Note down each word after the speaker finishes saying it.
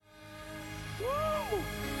Woo.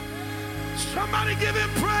 Somebody give him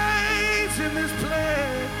praise in this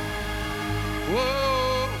place.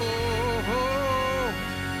 Whoa.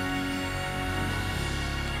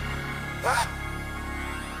 Ah.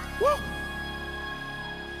 Woo.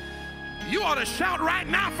 You ought to shout right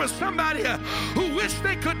now for somebody who wish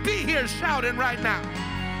they could be here shouting right now.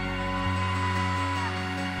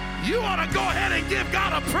 You ought to go ahead and give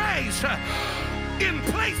God a praise in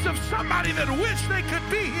place of somebody that wish they could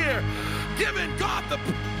be here, giving God the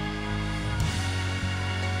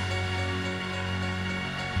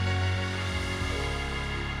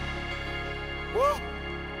Woo.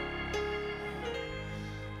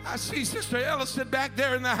 I see Sister Ellison back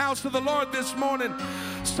there in the house of the Lord this morning.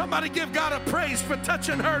 Somebody give God a praise for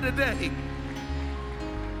touching her today.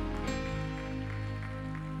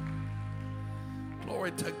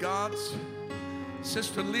 Glory to God.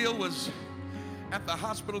 Sister Leal was at the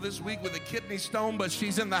hospital this week with a kidney stone, but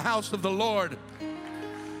she's in the house of the Lord,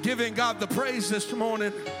 giving God the praise this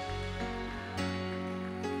morning.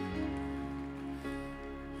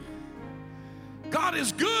 God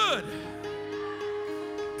is good.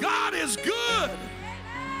 God is good.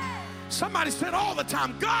 Somebody said all the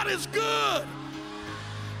time, God is good.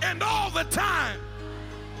 And all the time.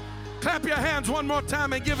 Clap your hands one more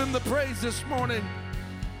time and give him the praise this morning.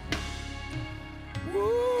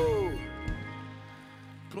 Woo.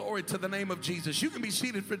 Glory to the name of Jesus. You can be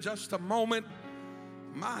seated for just a moment.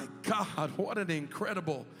 My God, what an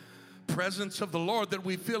incredible presence of the Lord that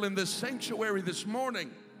we feel in this sanctuary this morning.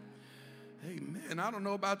 Amen. I don't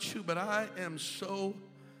know about you, but I am so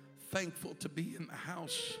thankful to be in the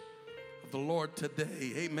house of the Lord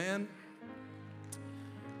today. Amen.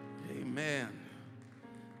 Amen.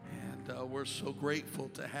 And we're so grateful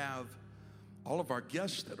to have all of our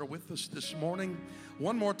guests that are with us this morning.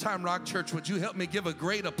 One more time, Rock Church, would you help me give a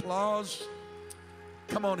great applause?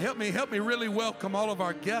 Come on, help me really welcome all of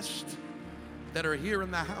our guests that are here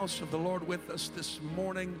in the house of the Lord with us this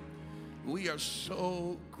morning. We are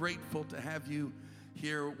so grateful to have you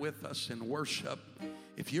here with us in worship.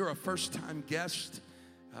 If you're a first-time guest,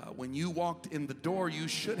 when you walked in the door, you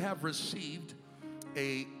should have received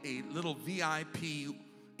a little VIP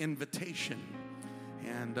invitation.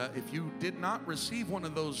 And if you did not receive one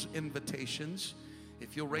of those invitations,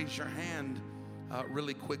 if you'll raise your hand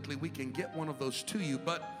really quickly, we can get one of those to you.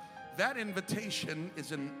 But that invitation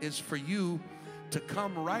is for you to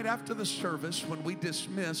come right after the service when we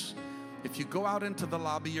dismiss. If you go out into the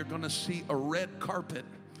lobby, you're going to see a red carpet,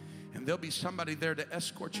 and there'll be somebody there to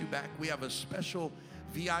escort you back. We have a special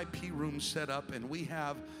VIP room set up, and we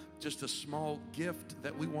have just a small gift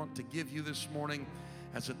that we want to give you this morning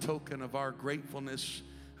as a token of our gratefulness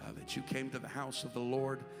that you came to the house of the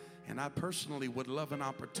Lord. And I personally would love an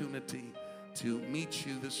opportunity to meet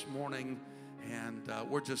you this morning, and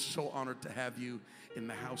we're just so honored to have you in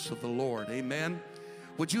the house of the Lord. Amen.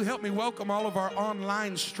 Would you help me welcome all of our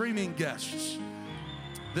online streaming guests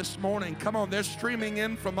this morning? Come on, they're streaming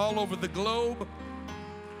in from all over the globe.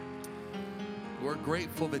 We're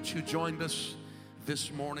grateful that you joined us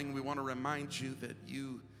this morning. We want to remind you that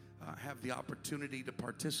you have the opportunity to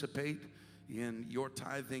participate in your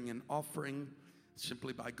tithing and offering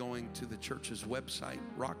simply by going to the church's website,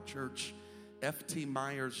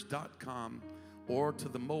 rockchurchftmyers.com, or to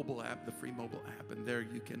the mobile app, the free mobile app, and there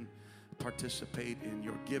you can participate in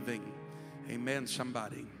your giving. Amen,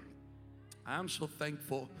 somebody. I'm so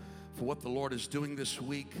thankful for what the Lord is doing this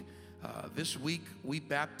week. This week we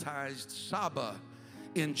baptized Saba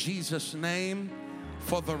in Jesus' name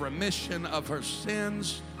for the remission of her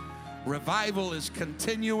sins. Revival is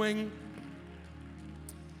continuing.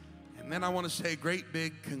 And then I want to say a great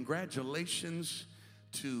big congratulations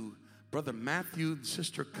to Brother Matthew and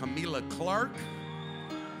Sister Camila Clark,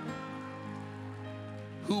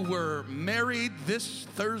 who were married this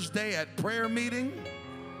Thursday at prayer meeting.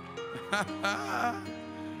 I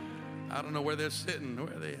don't know where they're sitting.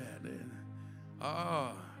 Where are they at?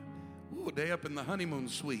 They up in the honeymoon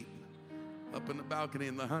suite. Up in the balcony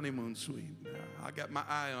in the honeymoon suite. I got my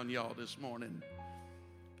eye on y'all this morning.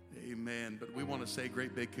 Amen. But we want to say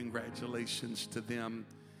great big congratulations to them.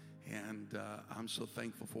 And I'm so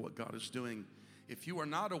thankful for what God is doing. If you are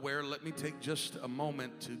not aware, let me take just a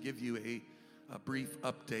moment to give you a brief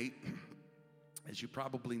update. As you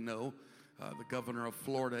probably know, the governor of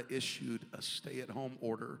Florida issued a stay-at-home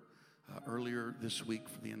order earlier this week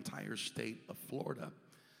for the entire state of Florida.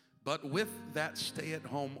 But with that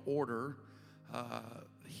stay-at-home order,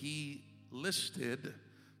 he listed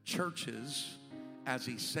churches as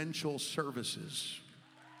essential services.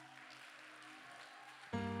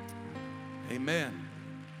 Amen.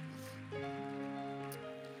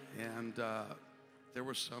 And there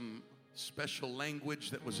were some special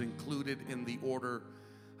language that was included in the order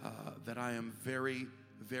that I am very,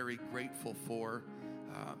 very grateful for,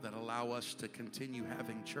 that allow us to continue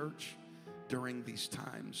having church during these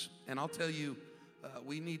times. And I'll tell you,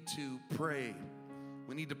 we need to pray.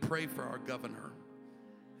 We need to pray for our governor.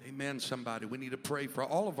 Amen, somebody. We need to pray for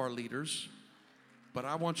all of our leaders. But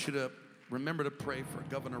I want you to remember to pray for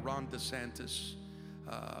Governor Ron DeSantis.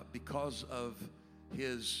 Because of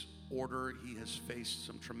his order, he has faced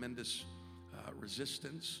some tremendous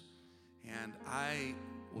resistance. And I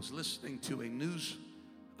was listening to a news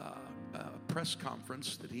press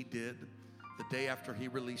conference that he did the day after he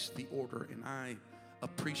released the order, and I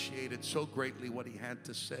appreciated so greatly what he had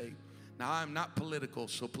to say. Now, I'm not political,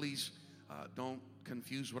 so please don't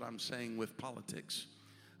confuse what I'm saying with politics.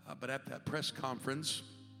 But at that press conference,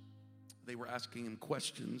 they were asking him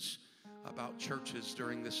questions about churches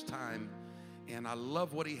during this time, and I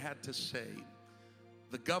love what he had to say.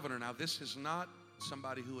 The governor, now this is not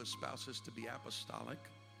somebody who espouses to be apostolic,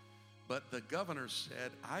 but the governor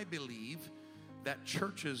said, I believe that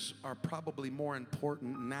churches are probably more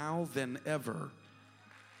important now than ever.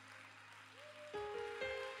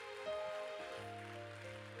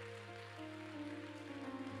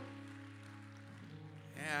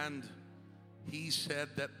 And he said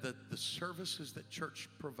that the services that church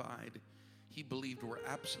provide, he believed were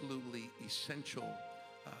absolutely essential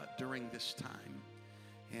during this time.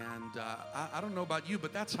 And I don't know about you,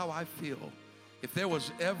 but that's how I feel. If there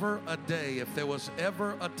was ever a day, if there was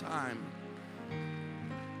ever a time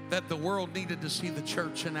that the world needed to see the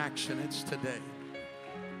church in action, it's today.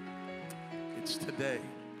 It's today.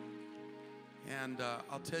 And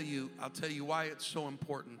I'll tell you why it's so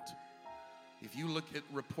important. If you look at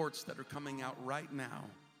reports that are coming out right now,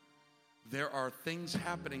 there are things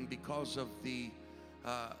happening because of the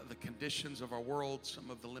conditions of our world, some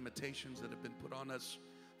of the limitations that have been put on us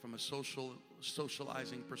from a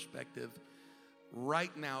socializing perspective.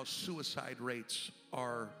 Right now, suicide rates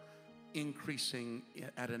are increasing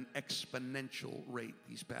at an exponential rate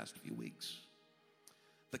these past few weeks.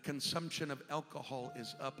 The consumption of alcohol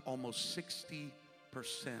is up almost 60%.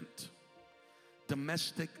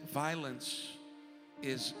 Domestic violence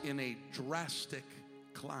is in a drastic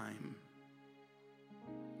climb.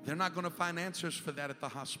 They're not going to find answers for that at the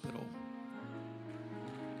hospital.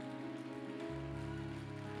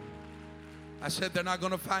 I said they're not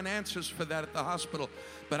going to find answers for that at the hospital.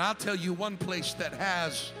 But I'll tell you one place that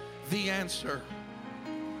has the answer.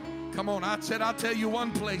 Come on, I said I'll tell you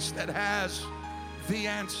one place that has the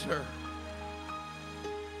answer.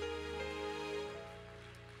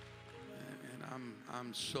 And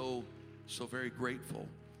I'm so very grateful.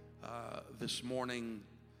 This morning,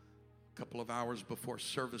 a couple of hours before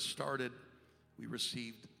service started, we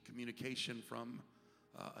received communication from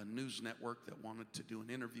a news network that wanted to do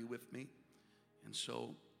an interview with me. And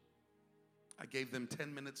so I gave them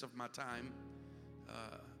 10 minutes of my time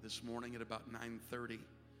this morning at about 9:30.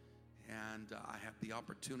 And I had the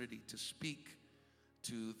opportunity to speak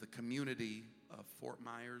to the community of Fort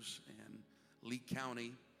Myers and Lee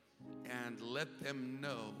County and let them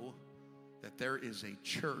know that there is a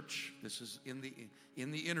church. This is in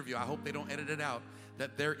the interview. I hope they don't edit it out.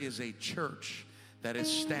 That there is a church that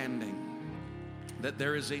is standing. That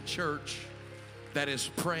there is a church that is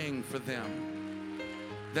praying for them.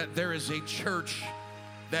 That there is a church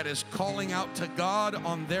that is calling out to God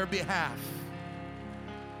on their behalf.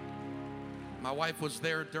 My wife was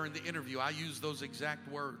there during the interview. I used those exact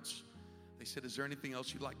words. They said, is there anything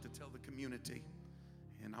else you'd like to tell the community?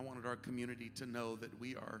 And I wanted our community to know that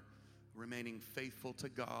we are remaining faithful to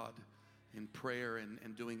God in prayer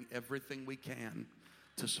and doing everything we can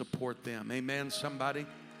to support them. Amen, somebody?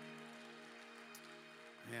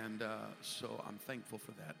 And so I'm thankful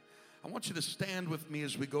for that. I want you to stand with me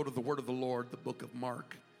as we go to the Word of the Lord, the book of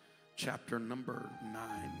Mark, chapter number 9.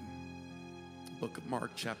 Book of Mark,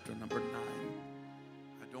 chapter number 9.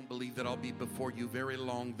 I don't believe that I'll be before you very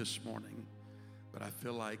long this morning, but I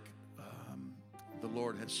feel like the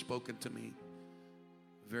Lord has spoken to me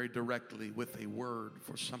very directly with a word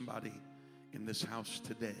for somebody in this house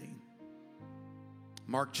today.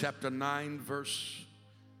 Mark chapter 9, verse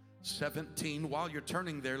 17. While you're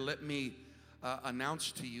turning there, let me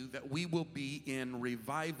announce to you that we will be in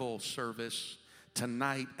revival service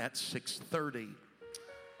tonight at 6:30.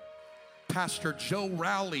 Pastor Joe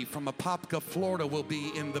Rowley from Apopka, Florida will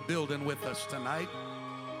be in the building with us tonight.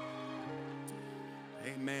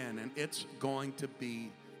 Amen. And it's going to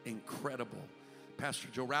be incredible. Pastor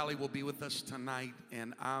Joe Rowley will be with us tonight,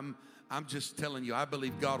 and I'm just telling you, I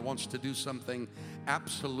believe God wants to do something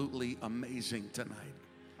absolutely amazing tonight.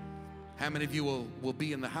 How many of you will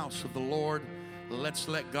be in the house of the Lord let's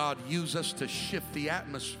let God use us to shift the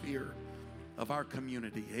atmosphere of our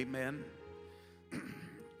community. Amen.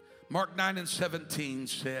 Mark 9:17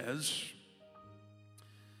 says,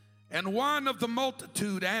 and one of the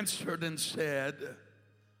multitude answered and said,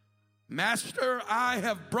 Master, I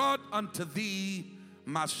have brought unto thee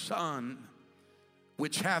my son,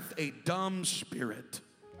 which hath a dumb spirit.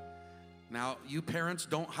 Now, you parents,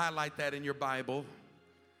 don't highlight that in your Bible.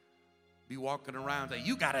 Be walking around saying,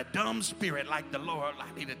 you got a dumb spirit like the Lord.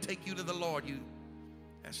 I need to take you to the Lord.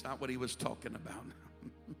 That's not what he was talking about.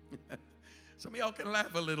 Some of y'all can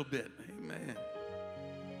laugh a little bit. Amen.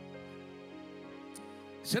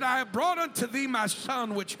 He said, I have brought unto thee my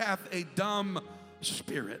son, which hath a dumb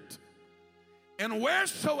spirit. And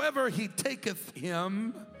wheresoever he taketh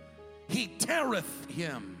him, he teareth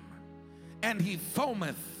him, and he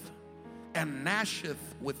foameth, and gnasheth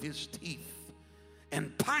with his teeth,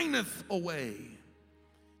 and pineth away.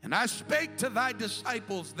 And I spake to thy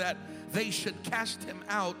disciples that they should cast him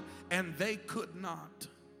out, and they could not.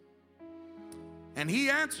 And he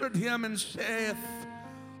answered him and saith,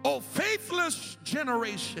 O faithless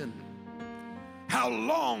generation, how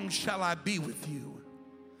long shall I be with you?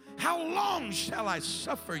 How long shall I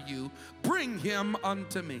suffer you? Bring him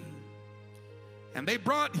unto me. And they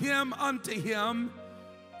brought him unto him,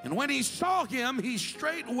 and when he saw him, the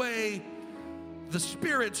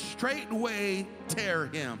spirit straightway tear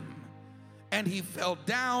him, and he fell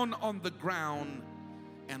down on the ground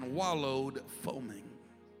and wallowed foaming.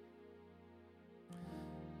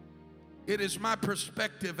 It is my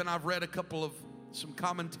perspective, and I've read some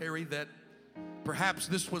commentary, that perhaps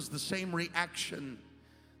this was the same reaction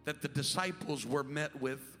that the disciples were met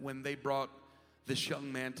with when they brought this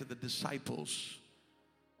young man to the disciples.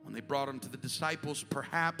 When they brought him to the disciples,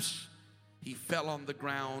 perhaps he fell on the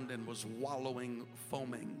ground and was wallowing,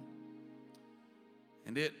 foaming.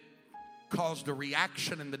 And it caused a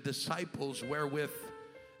reaction in the disciples wherewith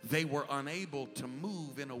they were unable to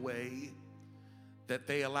move in a way that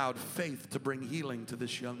they allowed faith to bring healing to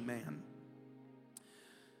this young man.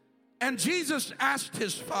 And Jesus asked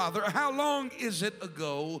his father, how long is it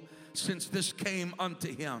ago since this came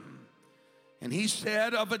unto him? And he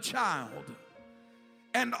said, of a child.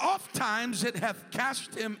 And oftentimes it hath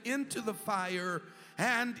cast him into the fire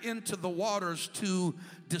and into the waters to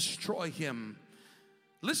destroy him.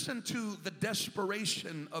 Listen to the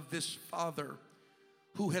desperation of this father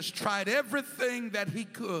who has tried everything that he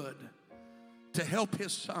could to help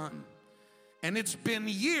his son. And it's been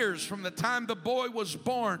years from the time the boy was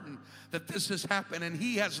born that this has happened, and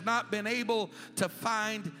he has not been able to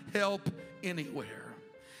find help anywhere.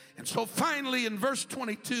 And so finally in verse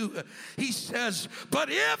 22, he says, but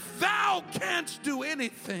if thou canst do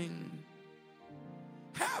anything,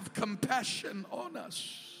 have compassion on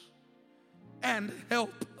us and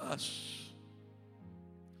help us.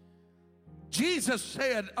 Jesus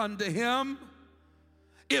said unto him,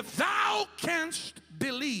 if thou canst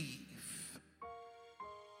believe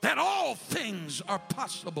that all things are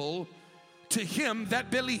possible to him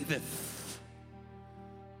that believeth.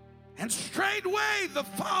 And straightway the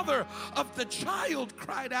father of the child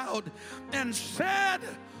cried out and said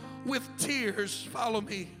with tears, follow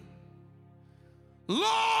me,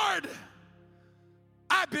 Lord,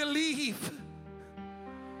 I believe,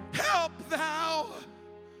 help thou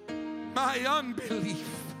my unbelief.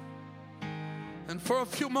 And for a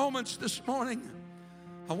few moments this morning,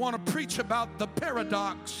 I want to preach about the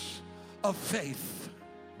paradox of faith.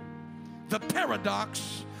 The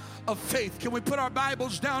paradox of faith. Can we put our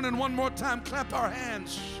Bibles down and one more time clap our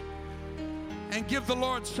hands and give the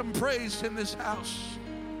Lord some praise in this house?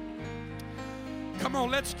 Come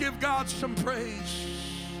on, let's give God some praise.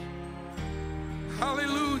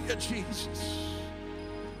 Hallelujah, Jesus.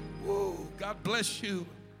 Whoa, God bless you.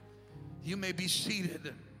 You may be seated.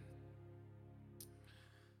 There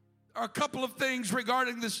are a couple of things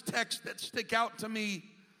regarding this text that stick out to me.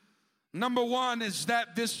 Number one is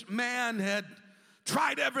that this man had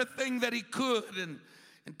tried everything that he could and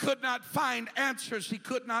could not find answers. He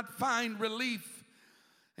could not find relief.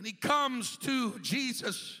 And he comes to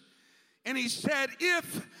Jesus and he said,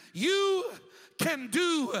 if you can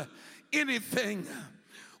do anything,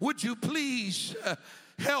 would you please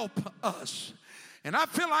help us? And I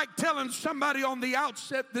feel like telling somebody on the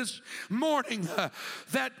outset this morning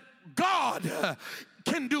that God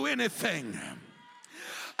can do anything.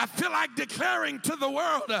 I feel like declaring to the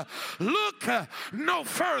world, look no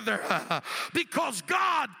further, because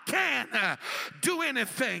God can do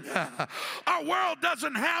anything. Our world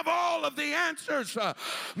doesn't have all of the answers.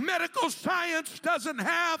 Medical science doesn't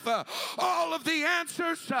have all of the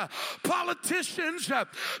answers. Politicians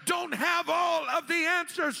don't have all of the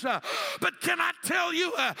answers. But can I tell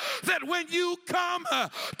you that when you come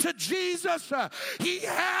to Jesus, He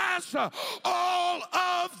has all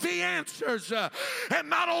of the answers. And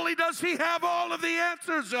not only does He have all of the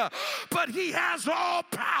answers, but He has all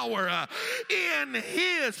power in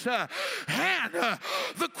His hand.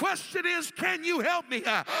 The question is, can you help me?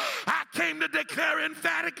 I came to declare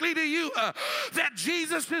emphatically to you that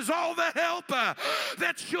Jesus is all the help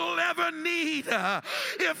that you'll ever need.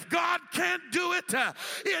 If God can't do it,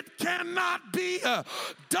 it cannot be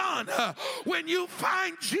done. When you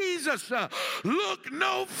find Jesus, look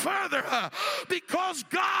no further, because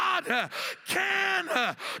God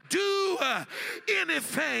can do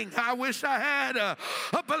anything. I wish I had a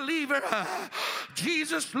believer.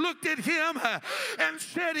 Jesus looked at him and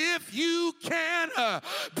said, if you can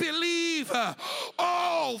believe,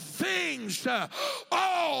 all things are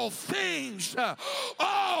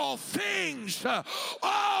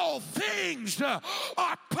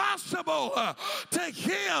possible to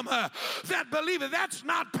him that believeth. That's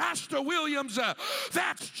not Pastor Williams,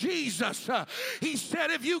 that's Jesus. He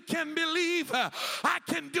said, if you can believe, I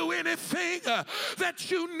can do anything that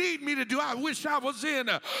you need me to do. I wish I was in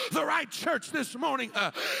the right church this morning.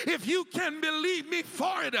 If you can believe me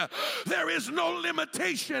for it, there is no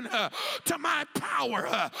limitation to my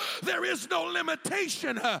power. There is no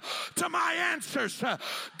limitation to my answers.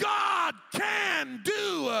 God can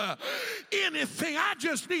do anything. I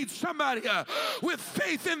just need somebody with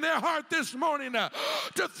faith in their heart this morning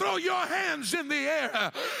to throw your hands in the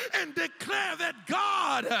air and declare that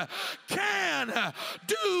God can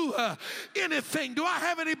do anything. Do I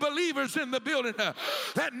have any believers in the building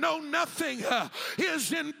that know nothing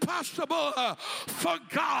is impossible for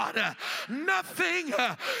God? Nothing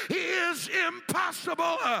is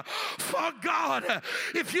impossible for God.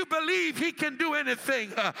 If you believe He can do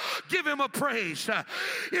anything, give Him a praise.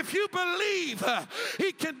 If you believe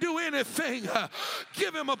He can do anything,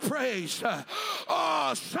 give Him a praise.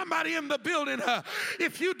 Oh, somebody in the building,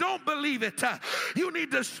 if you don't believe it, you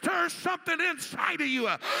need to stir something inside of you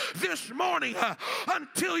this morning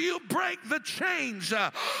until you break the chains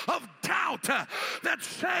of doubt that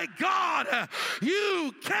say, God,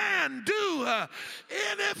 you can do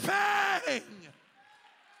anything.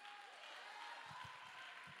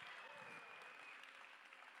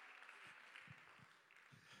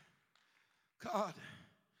 God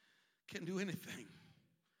can do anything.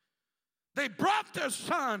 They brought their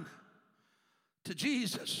son to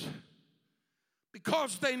Jesus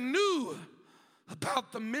because they knew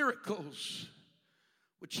about the miracles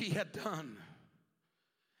which He had done.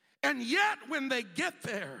 And yet when they get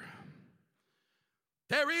there,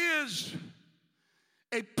 there is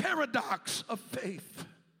a paradox of faith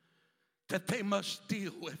that they must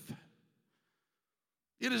deal with.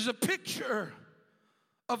 It is a picture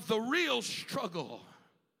of the real struggle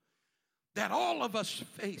that all of us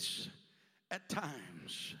face at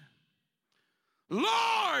times.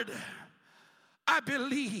 Lord, I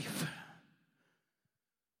believe,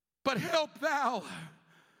 but help thou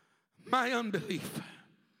my unbelief.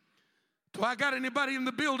 Do I got anybody in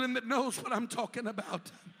the building that knows what I'm talking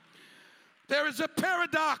about? There is a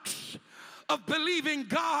paradox of believing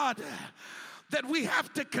God that we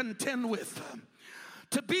have to contend with.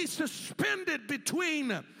 To be suspended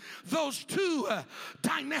between those two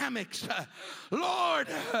dynamics. Lord,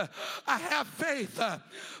 I have faith,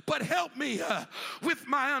 but help me with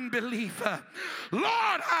my unbelief. Lord,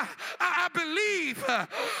 I believe,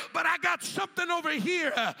 but I got something over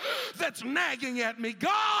here that's nagging at me.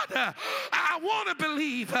 God, I want to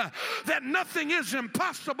believe that nothing is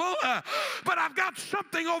impossible, but I've got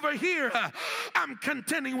something over here I'm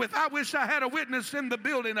contending with. I wish I had a witness in the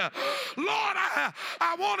building. Lord,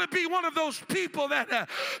 I want to be one of those people that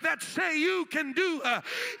say you can do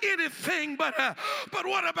anything, but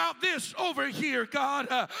what about this over here, God?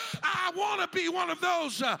 I want to be one of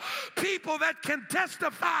those people that can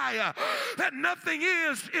testify that nothing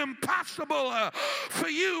is impossible for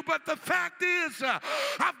you. But the fact is,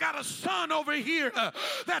 I've got a son over here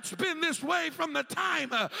that's been this way from the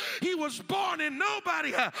time he was born, and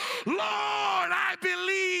nobody, Lord, I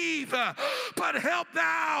believe, but help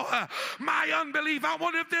thou my unbelief. I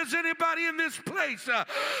wonder if there's anybody in this place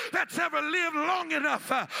that's ever lived long enough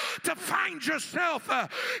to find yourself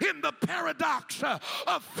in the paradox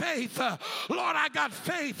of faith. Lord, I got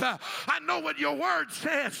faith, I know what your word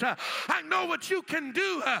says. I know what you can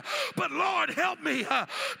do. But Lord, help me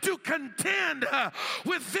to contend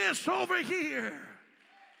with this over here.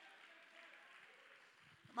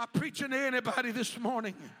 Am I preaching to anybody this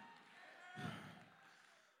morning?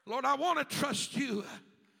 Lord, I want to trust you.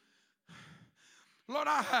 Lord,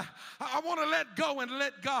 I want to let go and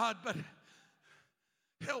let God, but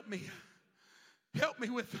help me. Help me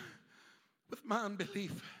with my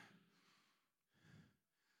unbelief.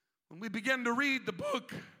 When we begin to read the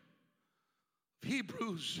book of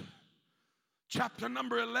Hebrews, chapter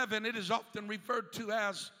number 11, it is often referred to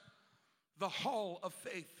as the hall of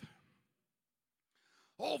faith.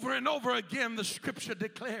 Over and over again, the scripture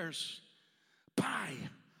declares, by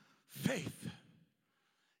faith.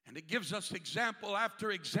 And it gives us example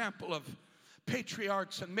after example of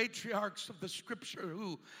patriarchs and matriarchs of the scripture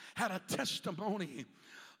who had a testimony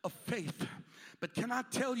of faith. But can I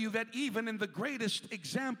tell you that even in the greatest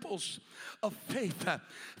examples of faith,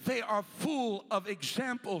 they are full of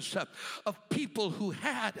examples of people who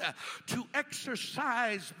had to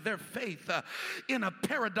exercise their faith in a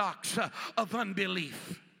paradox of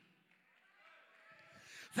unbelief.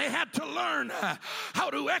 They had to learn how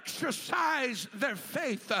to exercise their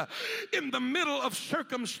faith in the middle of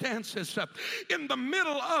circumstances, in the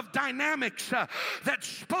middle of dynamics that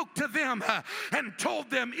spoke to them and told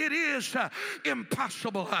them it is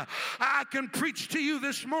impossible. I can preach to you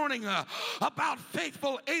this morning about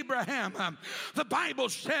faithful Abraham. The Bible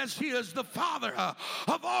says he is the father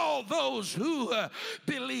of all those who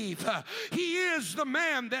believe. He is the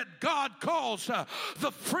man that God calls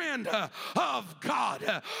the friend of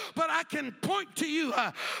God. But I can point to you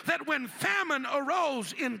that when famine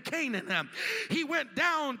arose in Canaan, he went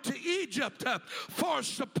down to Egypt for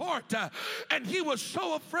support, and he was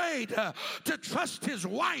so afraid to trust his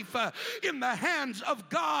wife in the hands of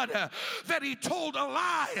God that he told a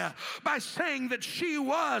lie by saying that she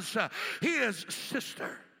was his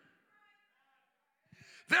sister.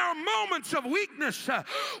 There are moments of weakness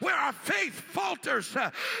where our faith falters,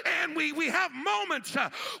 and we have moments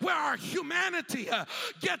where our humanity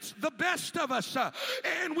gets the best of us,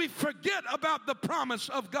 and we forget about the promise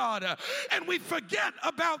of God, and we forget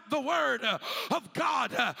about the word of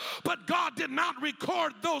God. But God did not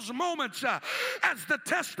record those moments as the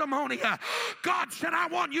testimony. God said, I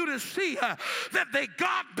want you to see that they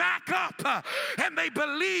got back up and they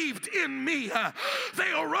believed in me.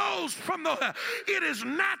 They arose from the, it is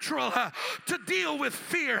natural to deal with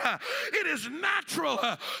fear. It is natural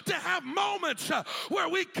to have moments where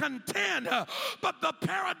we contend. But the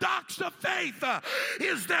paradox of faith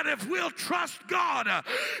is that if we'll trust God,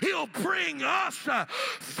 He'll bring us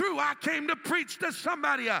through. I came to preach to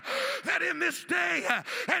somebody that in this day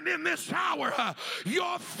and in this hour,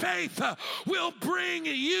 your faith will bring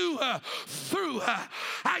you through.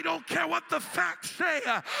 I don't care what the facts say.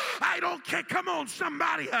 I don't care. Come on,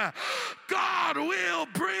 somebody. God will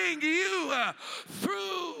bring you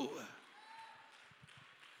through.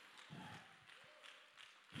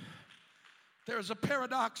 There's a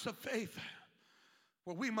paradox of faith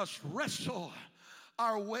where we must wrestle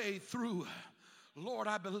our way through. Lord,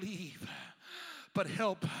 I believe, but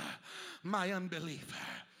help my unbelief.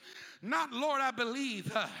 Not, Lord, I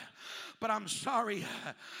believe, but I'm sorry,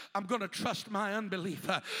 I'm going to trust my unbelief.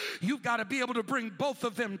 You've got to be able to bring both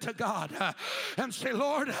of them to God and say,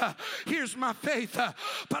 Lord, here's my faith,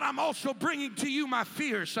 but I'm also bringing to you my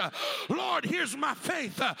fears. Lord, here's my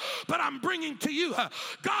faith, but I'm bringing to you.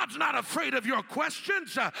 God's not afraid of your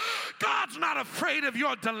questions. God's not afraid of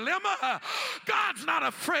your dilemma. God's not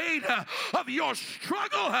afraid of your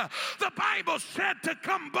struggle. The Bible said to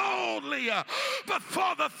come boldly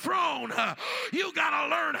before the throne. You got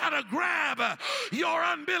to learn how to grab your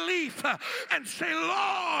unbelief and say,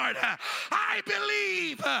 Lord, I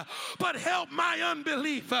believe, but help my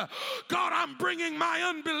unbelief. God, I'm bringing my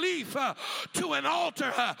unbelief to an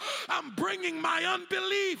altar. I'm bringing my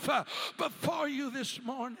unbelief before you this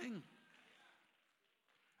morning.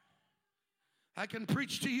 I can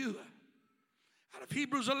preach to you out of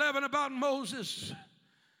Hebrews 11 about Moses,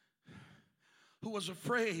 who was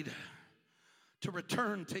afraid to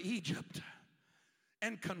return to Egypt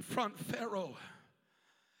and confront Pharaoh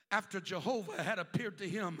after Jehovah had appeared to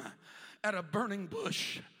him at a burning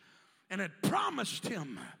bush and had promised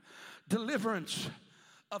him deliverance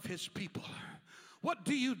of his people. What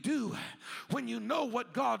do you do when you know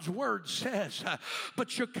what God's word says,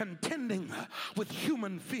 but you're contending with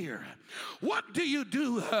human fear? What do you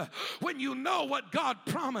do when you know what God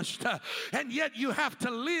promised, and yet you have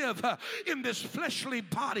to live in this fleshly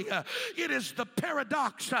body? It is the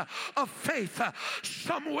paradox of faith.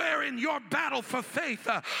 Somewhere in your battle for faith,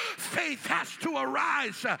 faith has to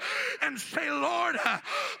arise and say, Lord,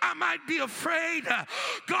 I might be afraid.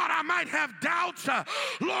 God, I might have doubts.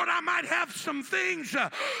 Lord, I might have some things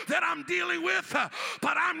that I'm dealing with,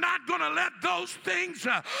 but I'm not going to let those things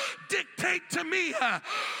dictate to me.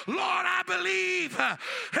 Lord, I believe.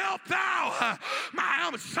 Help thou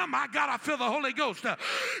my God, I feel the Holy Ghost.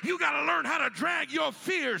 You got to learn how to drag your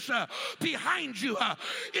fears behind you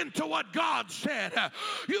into what God said.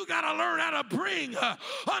 You got to learn how to bring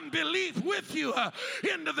unbelief with you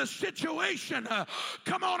into the situation.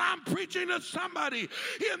 Come on, I'm preaching to somebody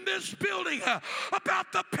in this building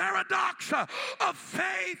about the paradox of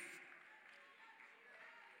faith.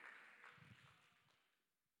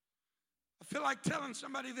 I feel like telling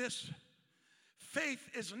somebody this. Faith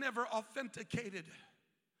is never authenticated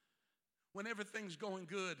when everything's going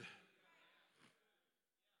good.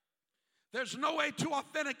 There's no way to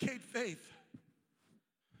authenticate faith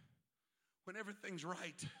when everything's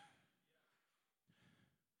right.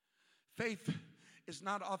 Faith is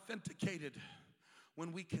not authenticated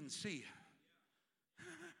when we can see.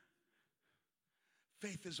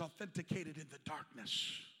 Faith is authenticated in the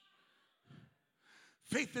darkness.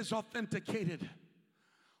 Faith is authenticated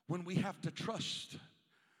when we have to trust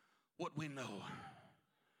what we know.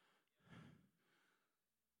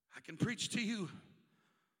 I can preach to you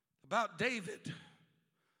about David,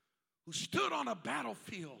 who stood on a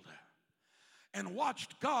battlefield and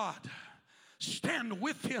watched God stand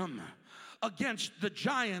with him against the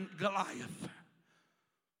giant Goliath.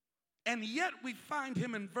 And yet we find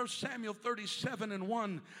him in 1 Samuel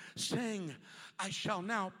 37:1 saying, I shall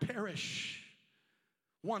now perish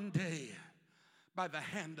one day by the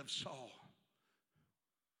hand of Saul.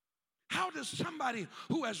 How does somebody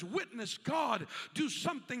who has witnessed God do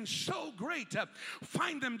something so great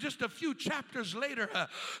find them just a few chapters later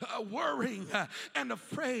worrying and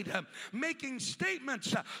afraid, making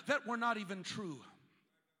statements that were not even true?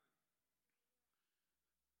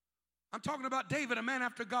 I'm talking about David, a man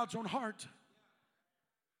after God's own heart.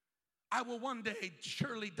 I will one day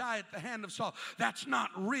surely die at the hand of Saul. That's not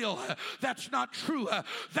real. That's not true.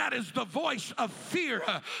 That is the voice of fear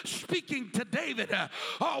speaking to David.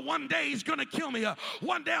 Oh, one day he's going to kill me.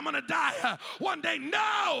 One day I'm going to die. One day,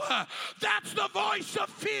 no. That's the voice of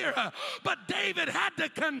fear. But David had to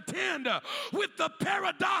contend with the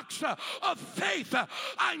paradox of faith.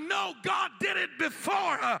 I know God did it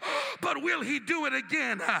before, but will he do it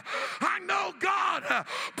again? I know God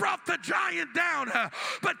brought the giant down,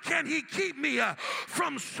 but can he keep me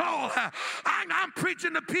from Saul? I'm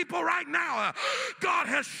preaching to people right now. God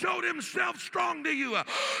has showed himself strong to you.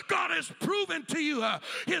 God has proven to you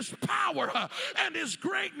his power and his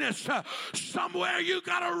greatness. Somewhere you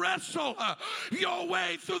got to wrestle your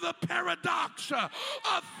way through the paradox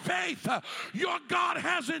of faith. Your God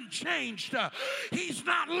hasn't changed. He's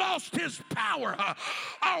not lost his power.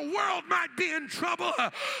 Our world might be in trouble,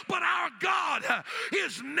 but our God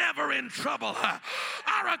is never in trouble.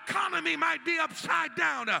 Our economy might be upside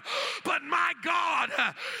down, but my God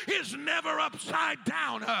is never upside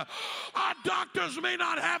down. Our doctors may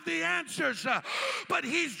not have the answers, but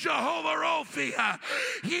he's Jehovah Rophi.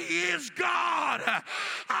 He is God,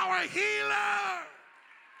 our healer.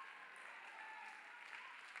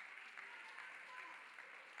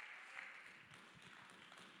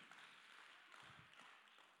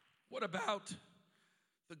 What about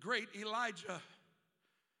the great Elijah,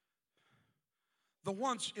 the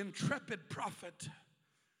once intrepid prophet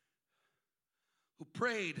who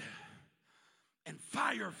prayed and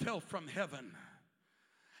fire fell from heaven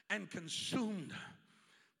and consumed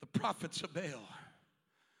the prophets of Baal?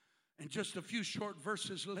 And just a few short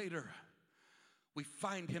verses later, we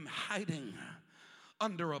find him hiding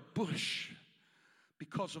under a bush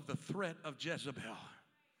because of the threat of Jezebel.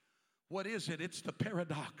 What is it? It's the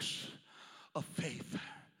paradox of faith.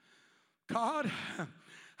 God,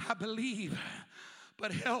 I believe,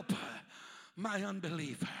 but help my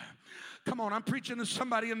unbelief. Come on, I'm preaching to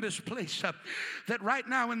somebody in this place that right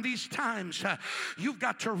now in these times, you've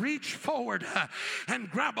got to reach forward and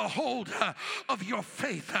grab a hold of your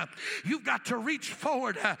faith. You've got to reach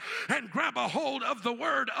forward and grab a hold of the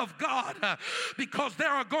Word of God, because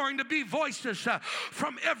there are going to be voices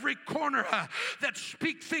from every corner that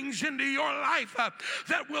speak things into your life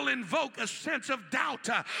that will invoke a sense of doubt,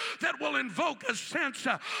 that will invoke a sense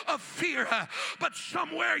of fear. But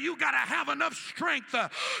somewhere you got to have enough strength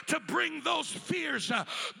to bring those fears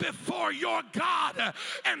before your God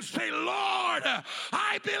and say, Lord,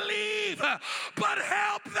 I believe, but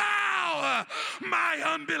help thou my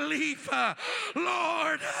unbelief.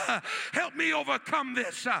 Lord, help me overcome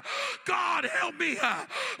this. God, help me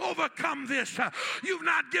overcome this. You've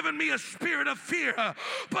not given me a spirit of fear,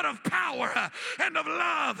 but of power and of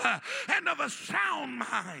love and of a sound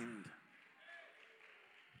mind.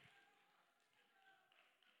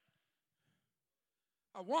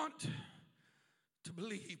 I want to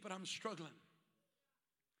believe, but I'm struggling.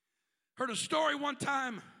 Heard a story one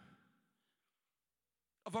time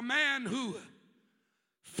of a man who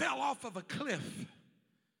fell off of a cliff,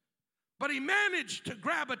 but he managed to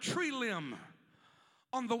grab a tree limb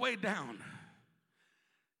on the way down.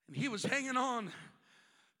 And he was hanging on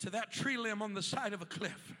to that tree limb on the side of a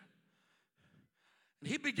cliff.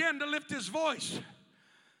 And he began to lift his voice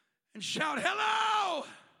and shout, hello!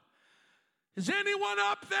 Is anyone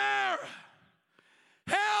up there?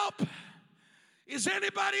 Help! Is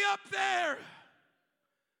anybody up there?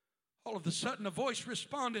 All of a sudden, a voice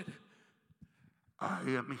responded, I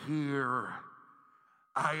am here.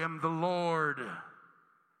 I am the Lord.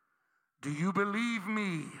 Do you believe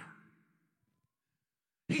me?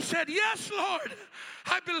 He said, yes, Lord,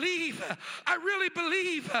 I believe. I really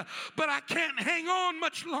believe, but I can't hang on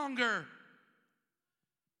much longer.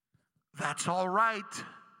 That's all right.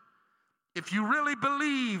 If you really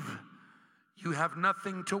believe, you have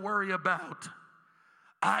nothing to worry about.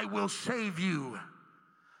 I will save you.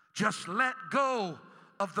 Just let go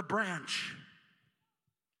of the branch.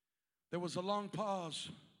 There was a long pause,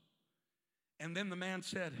 and then the man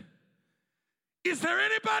said, is there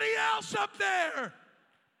anybody else up there?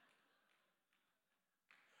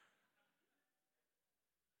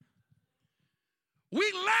 We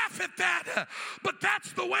laugh at that, but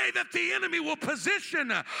that's the way that the enemy will position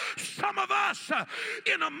some of us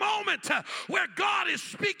in a moment where God is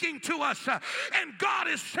speaking to us and God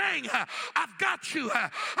is saying, I've got you.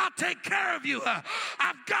 I'll take care of you.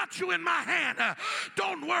 I've got you in my hand.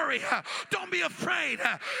 Don't worry. Don't be afraid.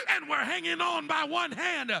 And we're hanging on by one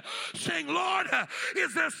hand saying, Lord,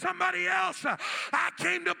 is there somebody else? I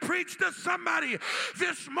came to preach to somebody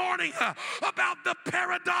this morning about the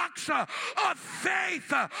paradox of faith.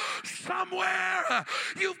 Somewhere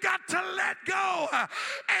you've got to let go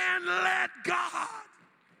and let God.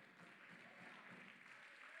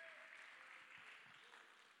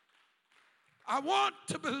 I want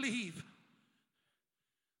to believe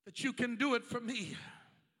that you can do it for me,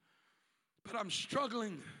 but I'm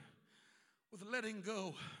struggling with letting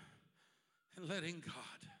go and letting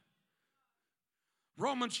God.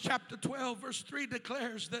 Romans chapter 12 verse 3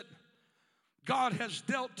 declares that God has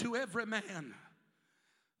dealt to every man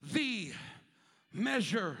the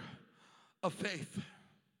measure of faith.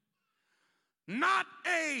 Not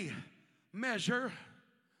a measure,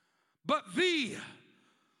 but the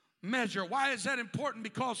measure. Why is that important?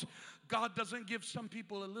 Because God doesn't give some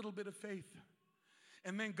people a little bit of faith,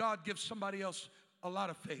 and then God gives somebody else a lot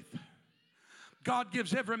of faith. God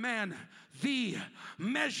gives every man the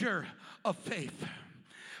measure of faith.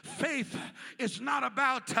 Faith is not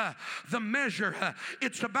about the measure.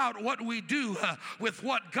 It's about what we do with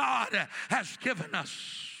what God has given us.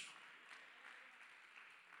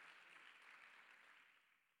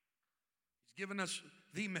 He's given us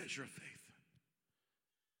the measure of faith.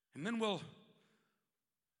 And then we'll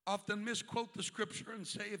often misquote the scripture and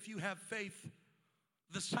say, if you have faith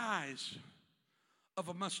the size of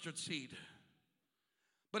a mustard seed.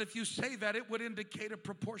 But if you say that, it would indicate a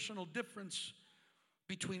proportional difference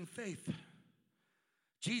between faith.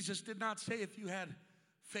 Jesus did not say if you had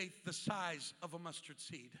faith the size of a mustard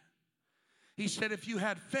seed. He said if you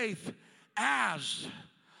had faith as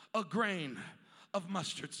a grain of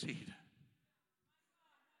mustard seed.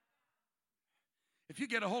 If you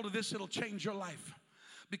get a hold of this, it'll change your life.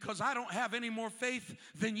 Because I don't have any more faith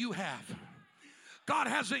than you have. God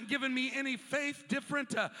hasn't given me any faith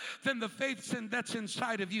different than the faith that's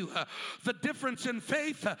inside of you. The difference in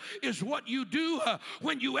faith is what you do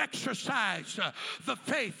when you exercise the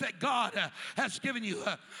faith that God has given you.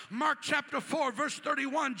 Mark chapter 4 verse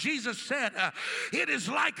 31, Jesus said, it is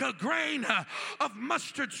like a grain of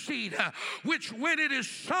mustard seed, which when it is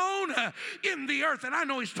sown in the earth, and I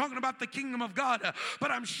know he's talking about the kingdom of God,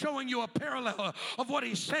 but I'm showing you a parallel of what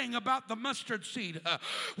he's saying about the mustard seed.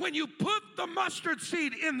 When you put the mustard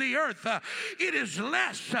seed in the earth, it is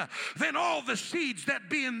less than all the seeds that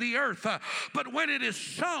be in the earth. But when it is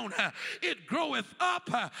sown, it groweth up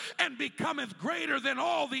and becometh greater than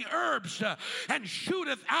all the herbs, and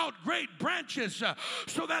shooteth out great branches,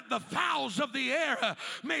 so that the fowls of the air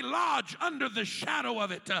may lodge under the shadow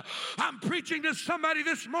of it. I'm preaching to somebody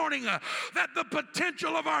this morning that the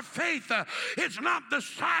potential of our faith is not the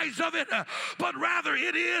size of it, but rather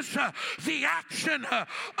it is the action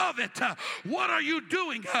of it. What are you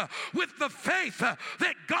doing with the faith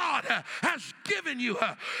that God has given you?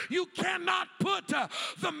 You cannot put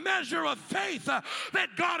the measure of faith that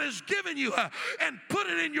God has given you and put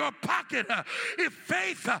it in your pocket. If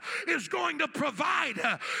faith is going to provide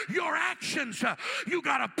your actions, you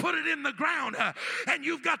got to put it in the ground, and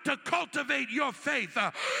you've got to cultivate your faith.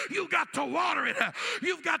 You've got to water it.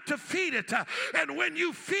 You've got to feed it. And when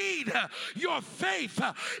you feed your faith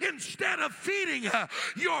instead of feeding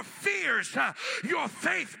your fears, your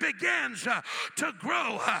faith begins to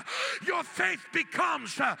grow. Your faith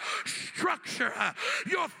becomes structure.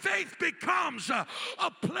 Your faith becomes a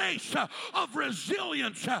place of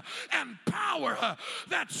resilience and power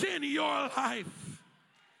that's in your life.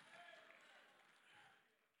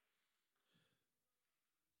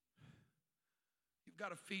 You've got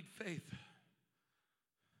to feed faith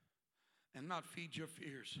and not feed your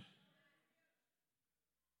fears.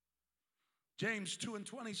 James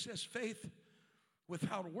 2:20 says, faith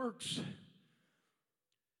without works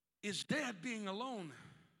is dead being alone.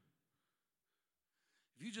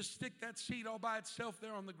 If you just stick that seed all by itself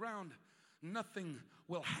there on the ground, nothing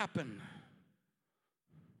will happen.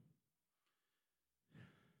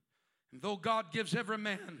 And though God gives every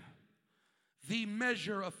man the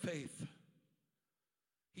measure of faith,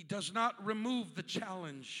 he does not remove the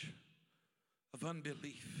challenge of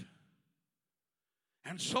unbelief.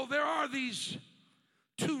 And so there are these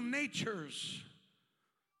two natures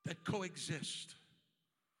that coexist: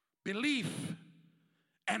 belief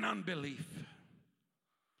and unbelief.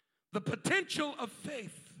 The potential of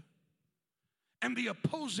faith and the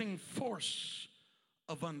opposing force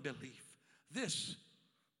of unbelief. This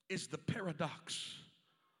is the paradox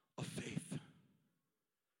of faith.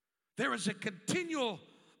 There is a continual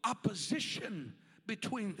opposition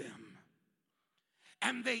between them,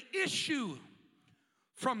 and they issue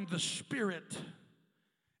from the spirit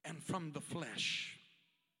and from the flesh.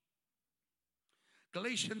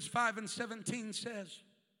 Galatians 5:17 says,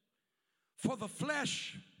 for the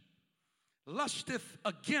flesh lusteth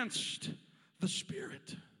against the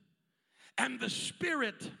spirit, and the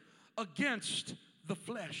spirit against the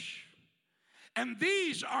flesh. And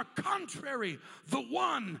these are contrary the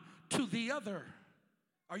one to the other.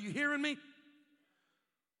 Are you hearing me?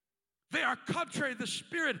 They are contrary. The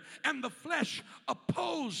spirit and the flesh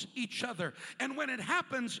oppose each other. And when it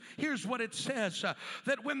happens, here's what it says,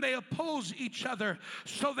 that when they oppose each other,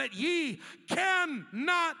 so that ye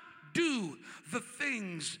cannot do the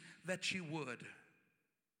things that ye would.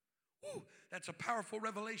 Ooh, that's a powerful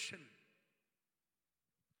revelation.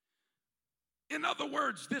 In other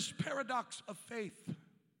words, this paradox of faith,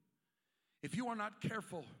 if you are not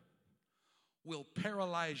careful, will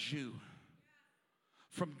paralyze you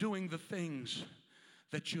from doing the things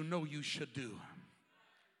that you know you should do.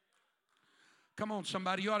 Come on,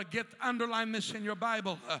 somebody, you ought to underline this in your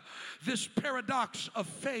Bible. This paradox of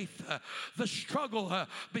faith, the struggle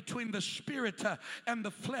between the spirit and the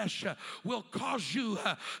flesh will cause you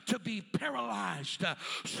to be paralyzed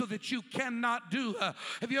so that you cannot do.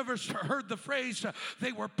 Have you ever heard the phrase,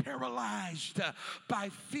 they were paralyzed by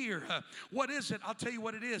fear? What is it? I'll tell you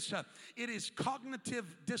what it is. It is cognitive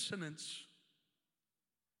dissonance.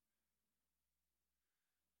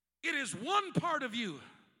 It is one part of you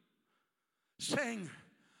saying,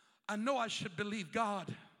 I know I should believe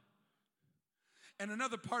God. And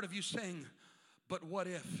another part of you saying, but what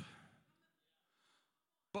if?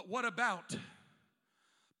 But what about?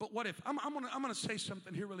 But what if? I'm gonna say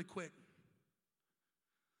something here really quick.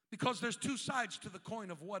 Because there's two sides to the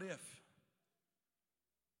coin of what if.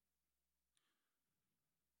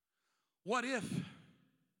 What if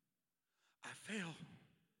I fail?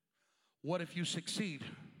 What if you succeed?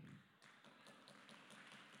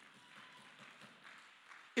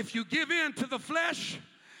 If you give in to the flesh,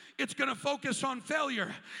 it's going to focus on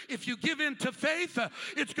failure. If you give in to faith,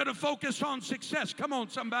 it's going to focus on success. Come on,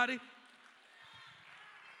 somebody.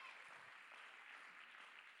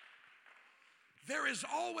 There is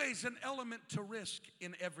always an element to risk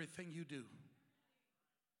in everything you do.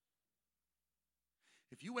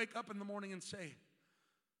 If you wake up in the morning and say,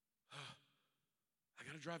 oh, I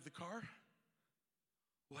got to drive the car.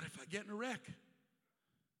 What if I get in a wreck?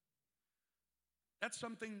 That's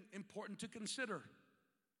something important to consider.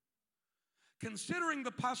 Considering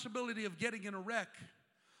the possibility of getting in a wreck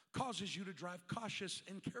causes you to drive cautious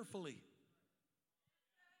and carefully.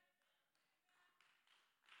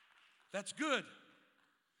 That's good.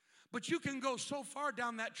 But you can go so far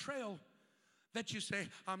down that trail that you say,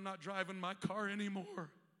 I'm not driving my car anymore.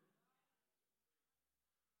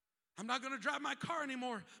 I'm not going to drive my car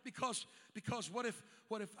anymore because what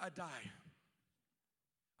if I die?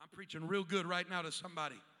 I'm preaching real good right now to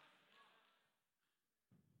somebody.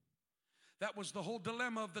 That was the whole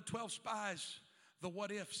dilemma of the 12 spies, the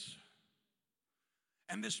what ifs.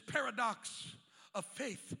 And this paradox of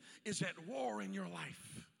faith is at war in your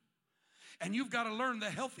life. And you've got to learn the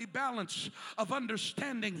healthy balance of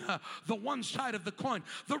understanding the one side of the coin.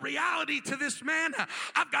 The reality to this man,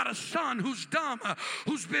 I've got a son who's dumb,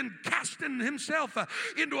 who's been casting himself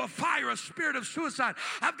into a fire, a spirit of suicide.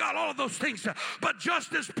 I've got all of those things. But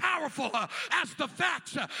just as powerful as the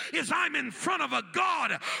facts is I'm in front of a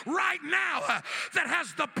God right now that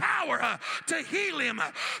has the power to heal him,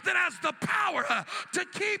 that has the power to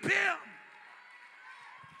keep him.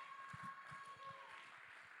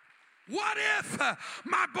 What if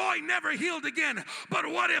my boy never healed again?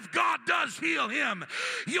 But what if God does heal him?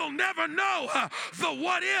 You'll never know the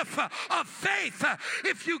what if of faith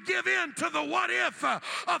if you give in to the what if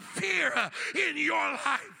of fear in your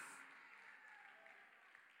life.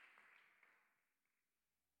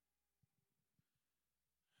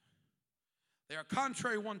 They are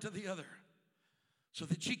contrary one to the other, so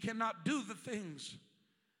that ye cannot do the things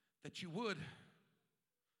that you would.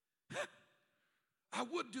 I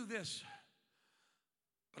would do this,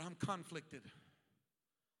 but I'm conflicted.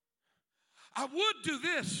 I would do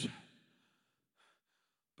this,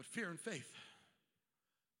 but fear and faith.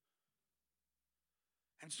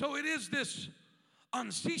 And so it is this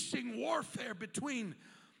unceasing warfare between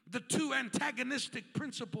the two antagonistic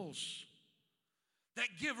principles that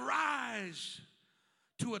give rise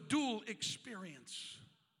to a dual experience.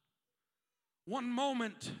 One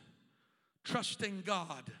moment, trusting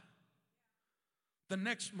God. The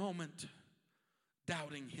next moment,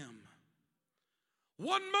 doubting him.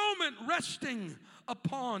 One moment resting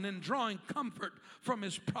upon and drawing comfort from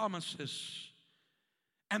his promises.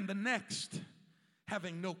 And the next,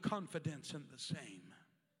 having no confidence in the same.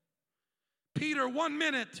 Peter, 1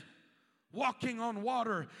 minute, walking on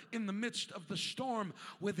water in the midst of the storm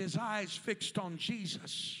with his eyes fixed on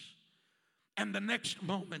Jesus. And the next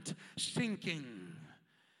moment, sinking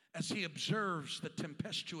as he observes the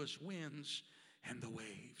tempestuous winds and the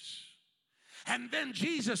waves. And then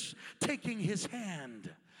Jesus taking his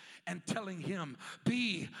hand and telling him,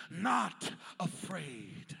 be not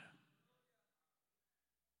afraid. There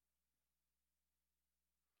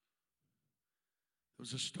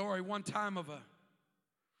was a story one time of a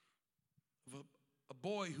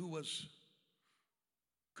boy who was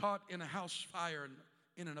caught in a house fire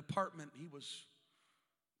in an apartment.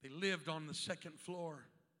 They lived on the second floor.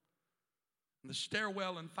 And the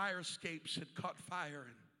stairwell and fire escapes had caught fire.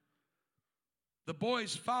 And the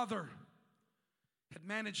boy's father had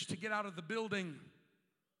managed to get out of the building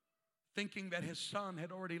thinking that his son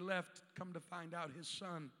had already left. Come to find out his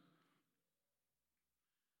son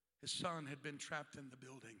had been trapped in the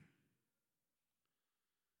building.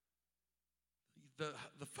 The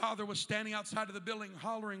father was standing outside of the building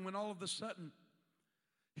hollering when all of a sudden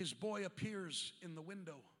his boy appears in the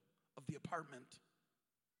window of the apartment.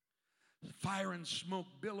 Fire and smoke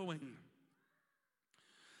billowing.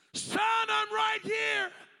 Son, I'm right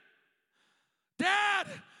here. Dad,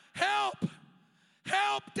 help.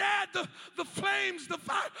 Help, Dad. The flames, the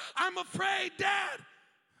fire. I'm afraid, Dad.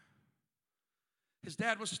 His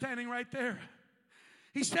dad was standing right there.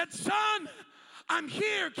 He said, son, I'm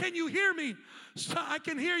here. Can you hear me? Son, I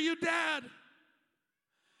can hear you, Dad.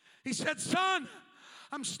 He said, son,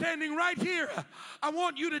 I'm standing right here. I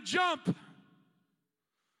want you to jump.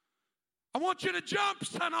 I want you to jump,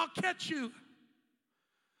 son. I'll catch you.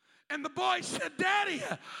 And the boy said, Daddy,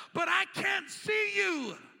 but I can't see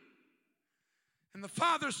you. And the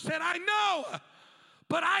father said, I know,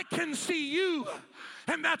 but I can see you.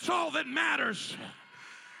 And that's all that matters.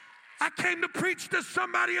 I came to preach to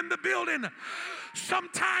somebody in the building.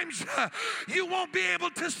 Sometimes you won't be able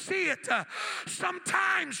to see it.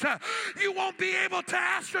 Sometimes you won't be able to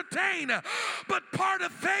ascertain. But part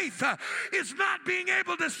of faith is not being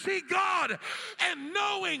able to see God and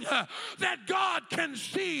knowing that God can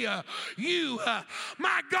see you.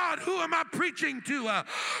 My God, who am I preaching to? God,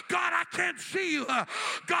 I can't see you.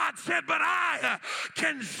 God said, but I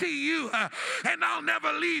can see you, and I'll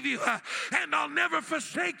never leave you, and I'll never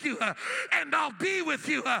forsake you, and I'll be with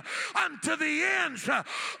you unto the ends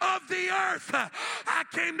of the earth. I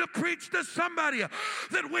came to preach to somebody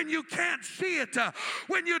that when you can't see it,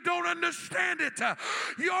 when you don't understand it,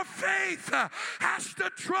 your faith has to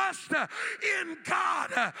trust in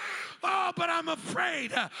God. Oh, but I'm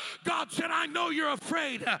afraid. God said, I know you're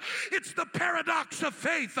afraid. It's the paradox of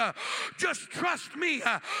faith. Just trust me.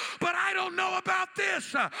 But I don't know about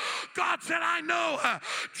this. God said, I know.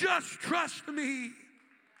 Just trust me.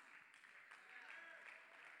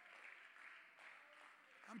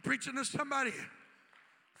 I'm preaching to somebody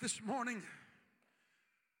this morning.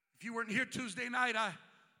 If you weren't here Tuesday night, I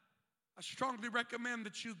strongly recommend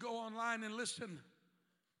that you go online and listen.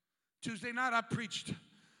 Tuesday night I preached,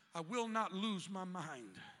 I will not lose my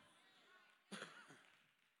mind.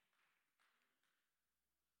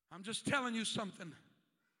 I'm just telling you something.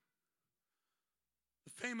 The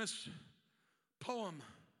famous poem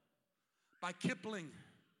by Kipling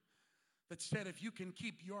that said, if you can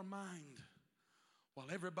keep your mind while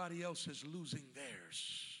everybody else is losing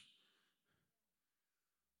theirs.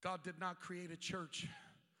 God did not create a church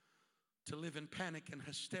to live in panic and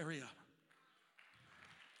hysteria.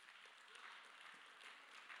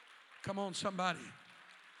 Come on, somebody.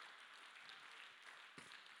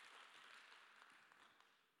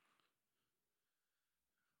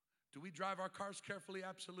 Do we drive our cars carefully?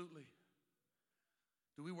 Absolutely.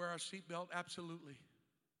 Do we wear our seatbelt? Absolutely.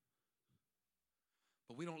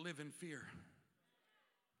 But we don't live in fear.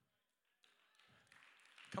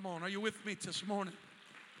 Come on, are you with me this morning?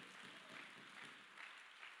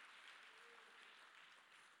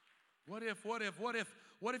 What if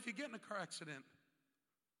you get in a car accident?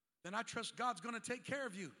 Then I trust God's going to take care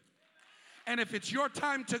of you. And if it's your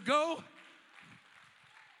time to go,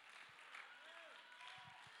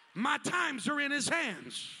 my times are in His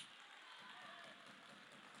hands.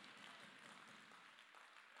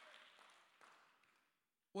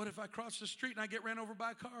 What if I cross the street and I get ran over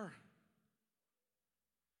by a car?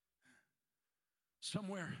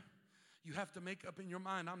 Somewhere you have to make up in your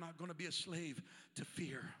mind, I'm not going to be a slave to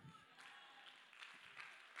fear.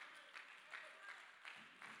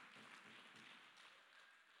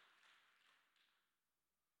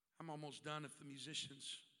 I'm almost done if the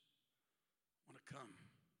musicians want to come.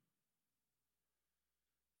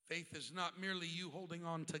 Faith is not merely you holding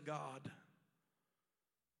on to God,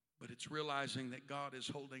 but it's realizing that God is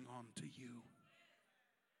holding on to you.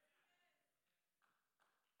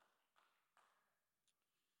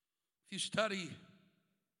 If you study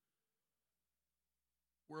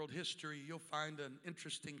world history, you'll find an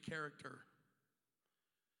interesting character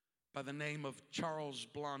by the name of Charles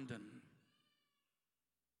Blondin.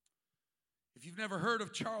 If you've never heard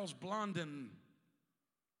of Charles Blondin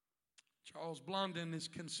is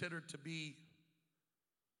considered to be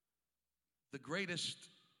the greatest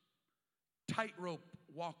tightrope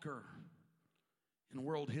walker in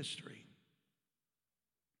world history.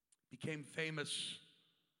 Became famous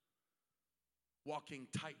walking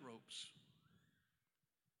tightropes.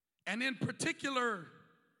 And in particular,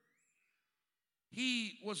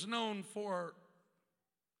 he was known for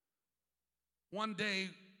one day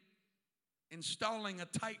installing a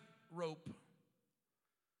tightrope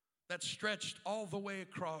that stretched all the way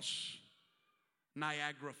across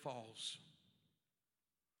Niagara Falls.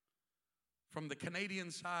 From the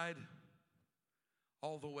Canadian side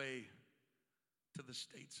all the way to the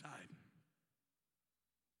state side.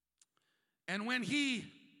 And when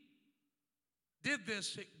he did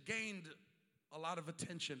this, it gained a lot of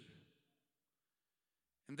attention.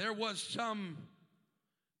 And there was some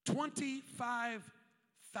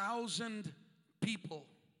 25,000 people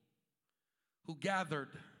who gathered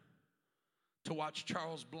to watch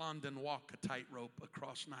Charles Blondin walk a tightrope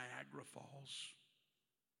across Niagara Falls.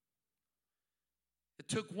 It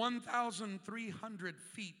took 1,300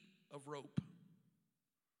 feet of rope.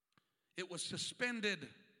 It was suspended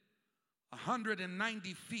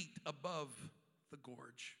 190 feet above the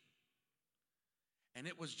gorge. And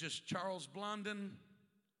it was just Charles Blondin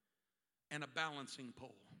and a balancing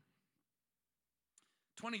pole.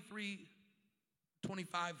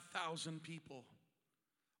 25,000 people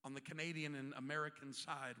on the Canadian and American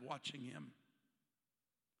side watching him.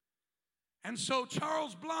 And so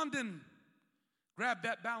Charles Blondin grabbed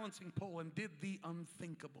that balancing pole and did the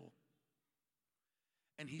unthinkable.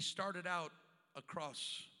 And he started out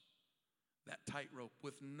across that tightrope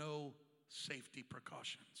with no safety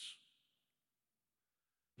precautions.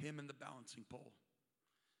 Him and the balancing pole.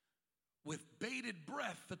 With bated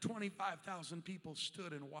breath, the 25,000 people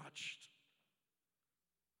stood and watched,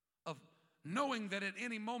 of knowing that at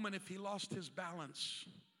any moment, if he lost his balance,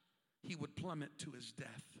 he would plummet to his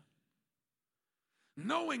death.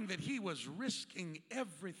 Knowing that he was risking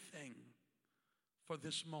everything for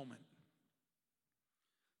this moment.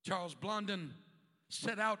 Charles Blondin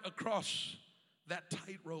set out across that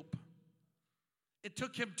tightrope. It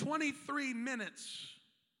took him 23 minutes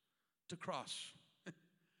to cross.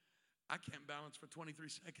 I can't balance for 23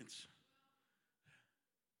 seconds.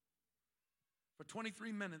 For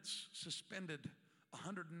 23 minutes, suspended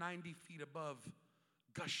 190 feet above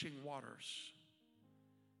gushing waters,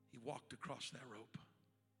 he walked across that rope.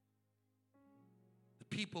 The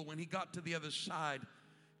people, when he got to the other side,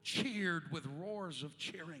 cheered with roars of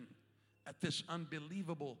cheering at this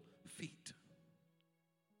unbelievable feat.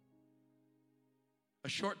 A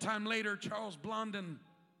short time later, Charles Blondin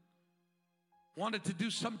wanted to do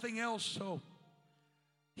something else, so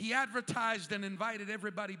he advertised and invited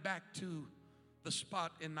everybody back to the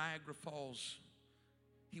spot in Niagara Falls.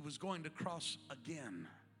 He was going to cross again.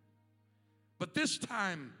 But this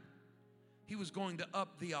time, he was going to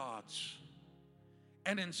up the odds.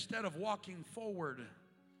 And instead of walking forward,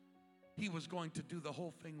 he was going to do the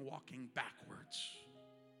whole thing walking backwards.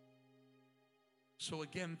 So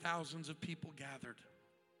again, thousands of people gathered.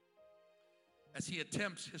 As he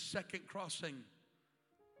attempts his second crossing,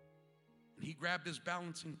 and he grabbed his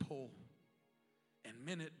balancing pole, and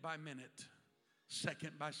minute by minute,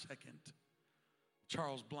 second by second,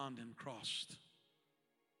 Charles Blondin crossed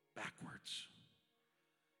backwards.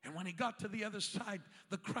 And when he got to the other side,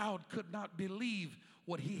 the crowd could not believe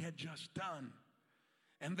what he had just done.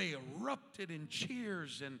 And they erupted in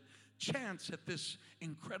cheers and chants at this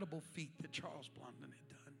incredible feat that Charles Blondin had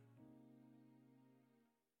done.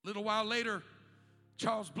 A little while later,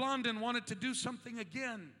 Charles Blondin wanted to do something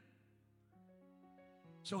again.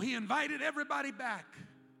 So he invited everybody back.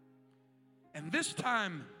 And this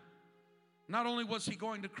time, not only was he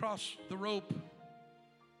going to cross the rope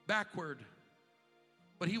backward,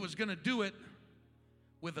 but he was going to do it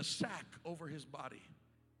with a sack over his body.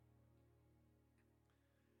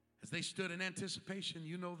 As they stood in anticipation,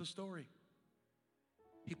 you know the story.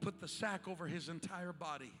 He put the sack over his entire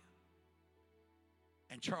body.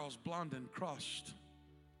 And Charles Blondin crossed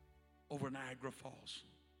over Niagara Falls.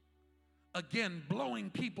 Again, blowing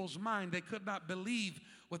people's mind. They could not believe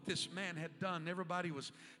what this man had done. Everybody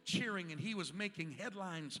was cheering, and he was making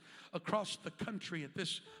headlines across the country at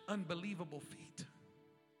this unbelievable feat.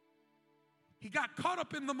 He got caught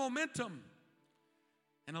up in the momentum.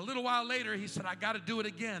 And a little while later, he said, I got to do it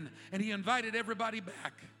again. And he invited everybody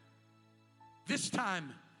back. This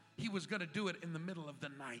time, he was going to do it in the middle of the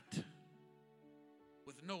night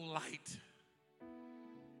with no light.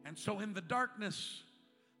 And so in the darkness,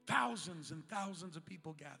 thousands and thousands of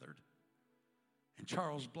people gathered. And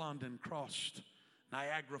Charles Blondin crossed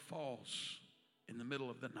Niagara Falls in the middle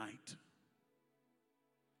of the night.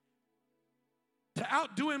 To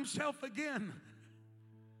outdo himself again,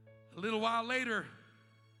 a little while later,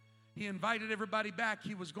 he invited everybody back.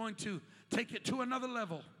 He was going to take it to another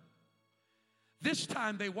level. This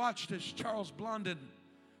time they watched as Charles Blondin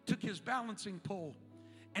took his balancing pole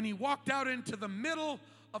and he walked out into the middle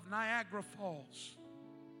of Niagara Falls.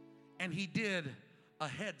 And he did a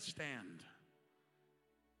headstand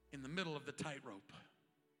in the middle of the tightrope.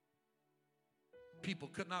 People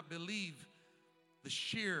could not believe the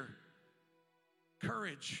sheer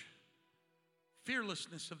courage,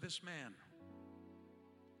 fearlessness of this man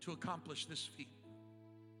to accomplish this feat.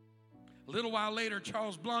 A little while later,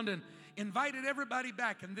 Charles Blondin invited everybody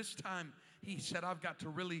back, and this time he said, I've got to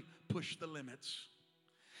really push the limits.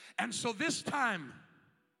 And so this time,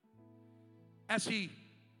 as he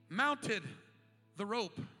mounted the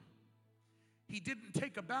rope, he didn't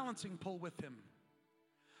take a balancing pole with him,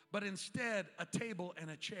 but instead a table and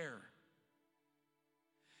a chair.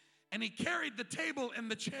 And he carried the table and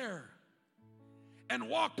the chair and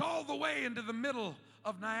walked all the way into the middle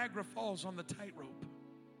of Niagara Falls on the tightrope.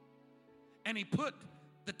 And he put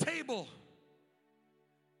the table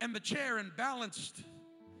and the chair and balanced,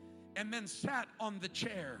 and then sat on the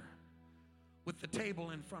chair with the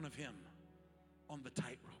table in front of him on the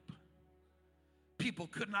tightrope. People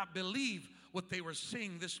could not believe what they were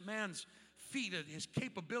seeing. This man's feat, his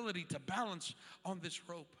capability to balance on this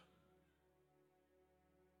rope.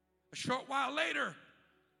 A short while later,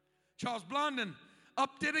 Charles Blondin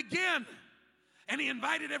upped it again. And he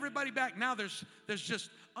invited everybody back. Now there's just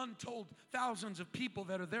untold thousands of people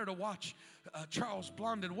that are there to watch Charles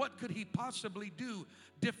Blondin. What could he possibly do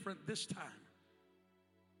different this time?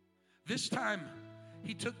 This time,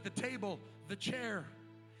 he took the table, the chair,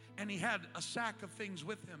 and he had a sack of things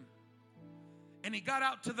with him. And he got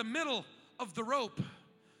out to the middle of the rope,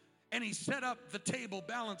 and he set up the table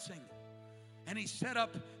balancing, and he set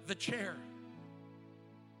up the chair.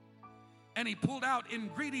 And he pulled out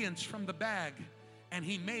ingredients from the bag, and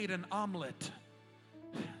he made an omelet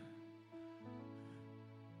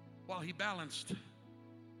while he balanced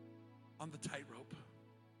on the tightrope.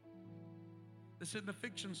 This isn't a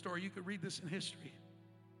fiction story. You could read this in history.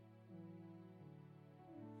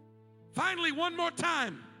 Finally, one more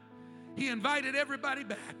time, he invited everybody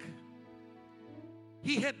back.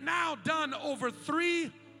 He had now done over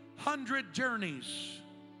 300 journeys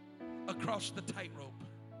across the tightrope.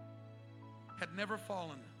 Had never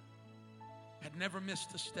fallen, had never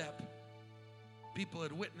missed a step. People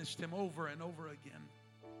had witnessed him over and over again.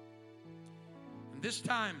 And this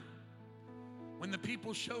time, when the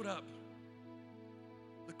people showed up,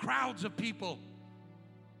 the crowds of people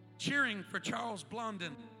cheering for Charles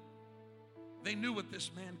Blondin, they knew what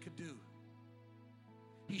this man could do.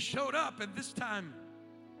 He showed up, and this time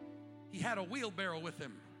he had a wheelbarrow with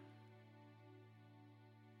him.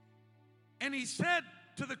 And he said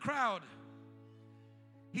to the crowd,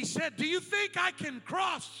 he said, "Do you think I can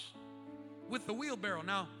cross with the wheelbarrow?"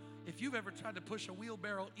 Now, if you've ever tried to push a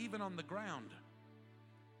wheelbarrow even on the ground,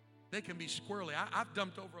 they can be squirrely. I've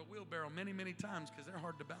dumped over a wheelbarrow many, many times because they're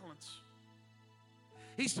hard to balance.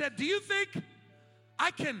 He said, "Do you think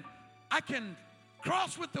I can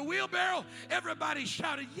cross with the wheelbarrow?" Everybody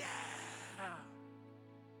shouted, "Yeah."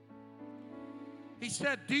 He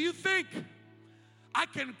said, "Do you think I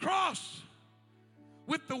can cross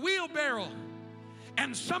with the wheelbarrow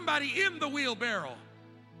and somebody in the wheelbarrow?"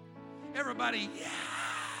 Everybody, "Yeah."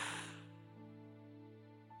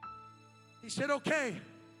 He said, "Okay,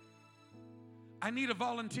 I need a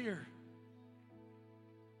volunteer."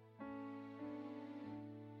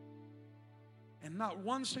 And not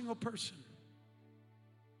one single person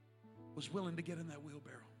was willing to get in that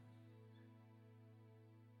wheelbarrow.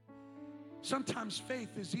 Sometimes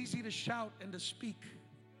faith is easy to shout and to speak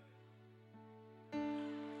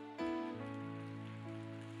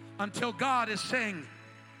until God is saying,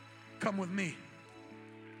 "Come with me."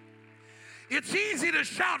 It's easy to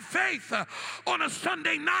shout faith on a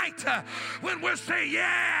Sunday night when we're saying,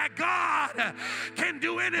 "Yeah, God can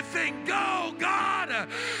do anything. Go, God,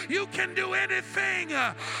 you can do anything."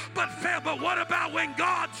 But what about when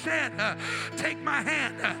God said, "Take my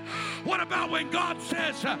hand"? What about when God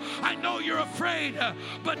says, "I know you're afraid,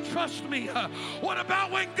 but trust me"? What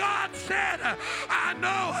about when God said, "I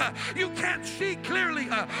know you can't see clearly,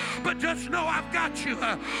 but just know I've got you"?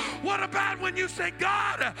 What about when you say,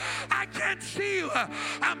 "God, I can't see you"?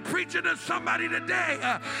 I'm preaching to somebody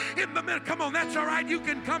today in the middle. Come on, that's all right. You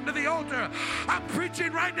can come to the altar. I'm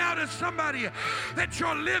preaching right now to somebody that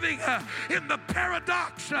you're living in the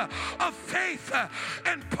paradox of faith.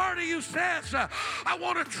 And part of you says, "I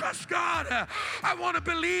want to trust God. I want to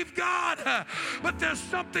believe God." But there's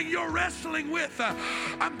something you're wrestling with.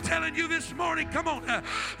 I'm telling you this morning, come on.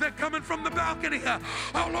 They're coming from the balcony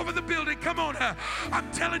all over the building. Come on. I'm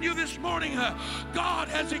telling you this morning, God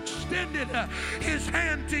has extended His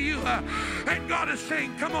hand to you. And God is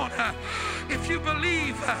saying, "Come on. If you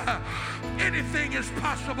believe, anything is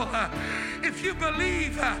possible. If you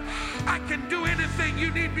believe, I can do anything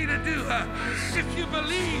you need me to do. If you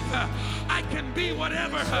believe, I can be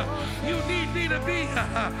whatever you need me to be."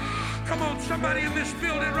 Come on, somebody in this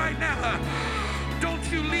building right now. Don't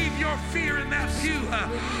you leave your fear in that pew.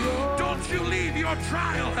 Don't you leave your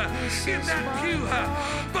trial in that pew.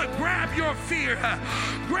 But grab your fear,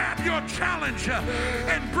 grab your challenge,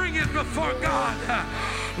 and bring it before God.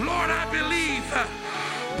 "Lord, I believe,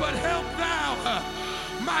 but help thou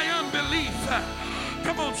my unbelief."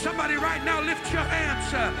 Come on, somebody right now, lift your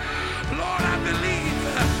hands. "Lord, I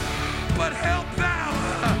believe, but help thou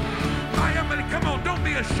my unbelief." Come on, don't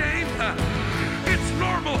be ashamed. It's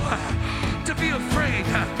normal to be afraid.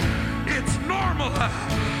 It's normal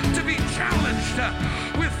to be challenged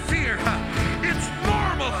with fear. It's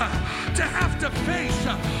normal to have to face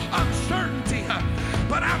uncertainty.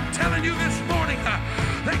 But I'm telling you this morning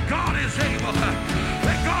that God is able,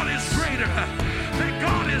 that God is greater, that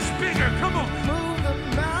God is bigger. Come on. Move the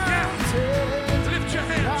mountains. Yeah. Lift your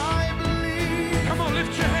hands. I believe. Come on,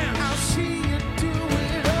 lift your hands. I'll see you do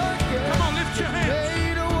it again. Come on, lift your hands.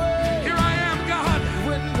 Made a way Here I am, God.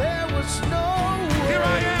 when there was no way. Here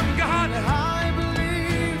I am, God. I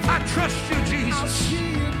believe. I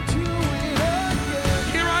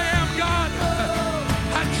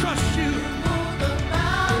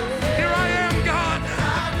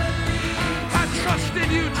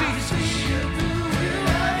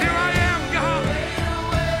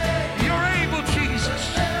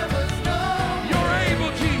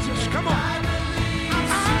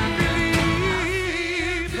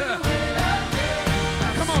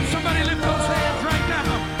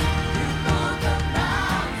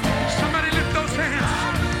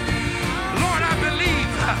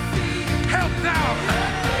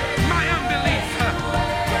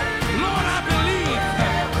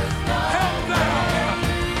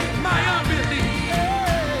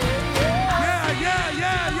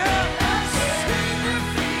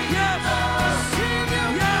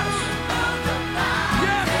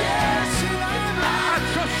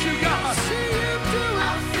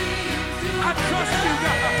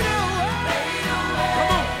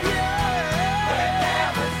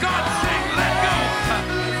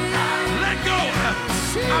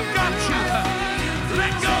I've got you.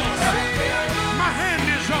 Let go. My hand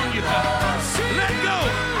is on you. Let go.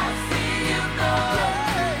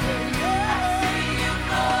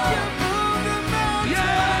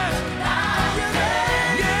 Yeah.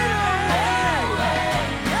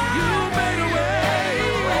 You made a way.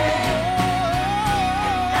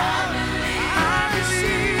 I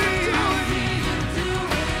believe.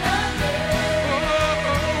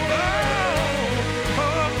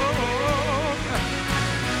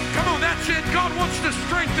 Come on, that's it. God wants to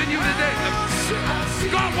strengthen you today.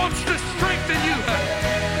 God wants to strengthen you.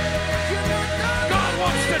 God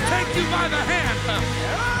wants to take you by the hand.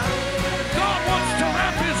 God wants to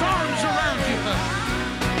wrap his arms around you.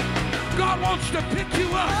 God wants to pick you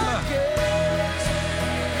up.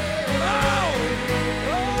 Oh,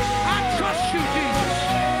 I trust you, Jesus.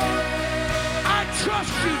 I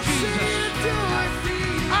trust you, Jesus.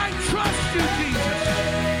 I trust you, Jesus.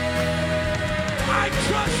 I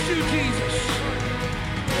trust you, Jesus.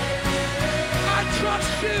 I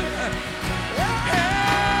trust you.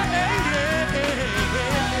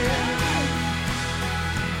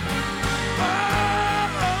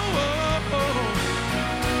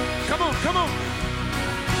 Come on.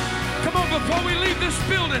 Come on, before we leave this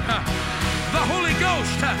building, the Holy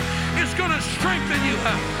Ghost is going to strengthen you.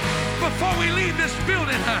 Before we leave this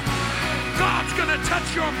building, God's going to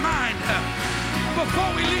touch your mind.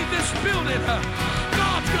 Before we leave this building,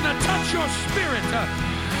 God's going to touch your spirit.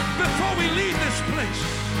 Before we leave this place.